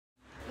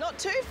not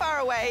too far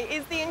away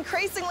is the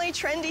increasingly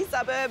trendy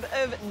suburb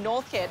of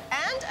Northcote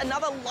and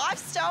another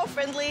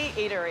lifestyle-friendly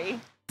eatery.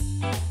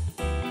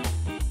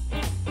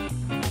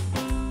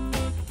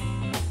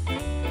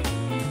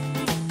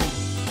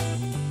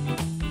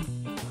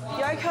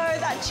 Yoko,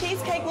 that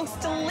cheesecake looks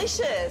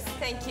delicious.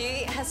 Thank you.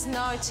 It has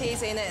no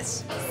cheese in it.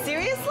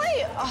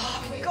 Seriously?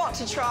 Oh, I've got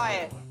to try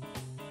it.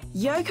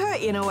 Yoko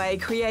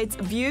Inoue creates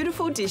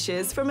beautiful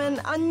dishes from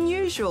an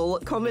unusual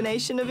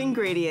combination of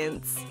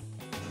ingredients.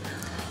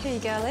 Here you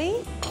go,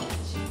 Lee.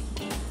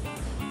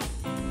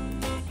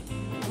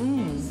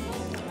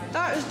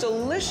 That is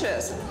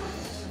delicious.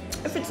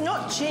 If it's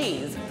not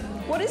cheese,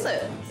 what is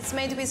it? It's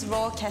made with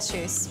raw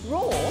cashews.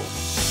 Raw?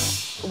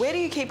 Where do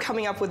you keep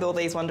coming up with all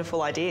these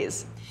wonderful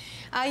ideas?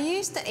 I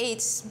used to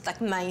eat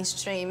like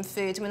mainstream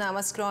food when I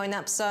was growing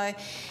up, so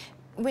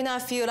when I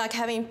feel like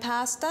having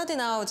pasta,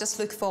 then I'll just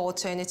look for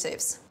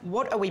alternatives.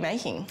 What are we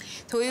making?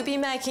 So we'll be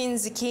making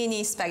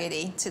zucchini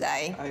spaghetti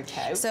today.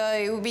 Okay. So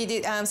we'll be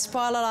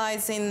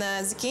spiralizing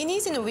the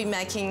zucchinis and we'll be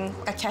making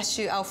a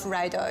cashew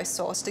Alfredo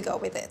sauce to go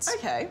with it.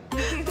 Okay.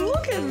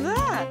 Look at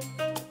that.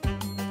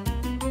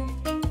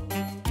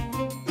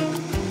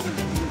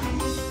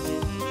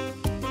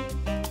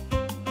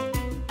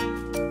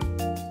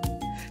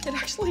 It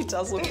actually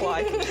does look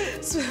like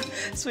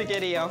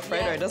spaghetti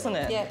Alfredo, doesn't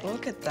it? Yeah.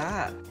 Look at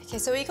that. Okay,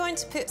 so we're going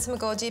to put some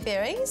goji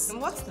berries. And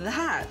what's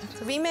that?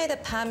 So we made a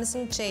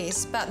Parmesan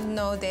cheese, but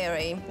no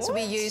dairy. What? So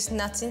we used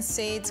nuts and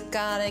seeds,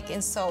 garlic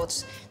and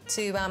salt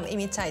to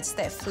imitate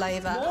that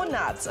flavour. More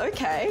nuts,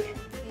 okay.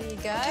 There you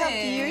go. Look how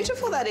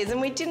beautiful that is, and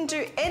we didn't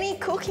do any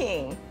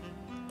cooking.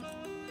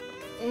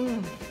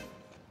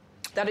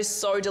 That is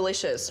so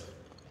delicious.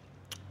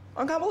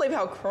 I can't believe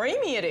how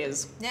creamy it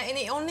is. Yeah, and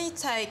it only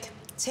takes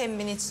 10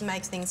 minutes to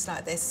make things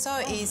like this. So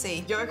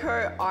easy.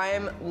 Yoko, I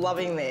am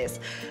loving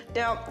this.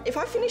 Now, if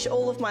I finish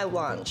all of my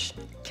lunch,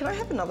 can I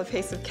have another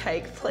piece of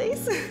cake,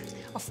 please?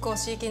 Of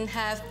course, you can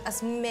have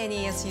as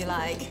many as you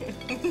like.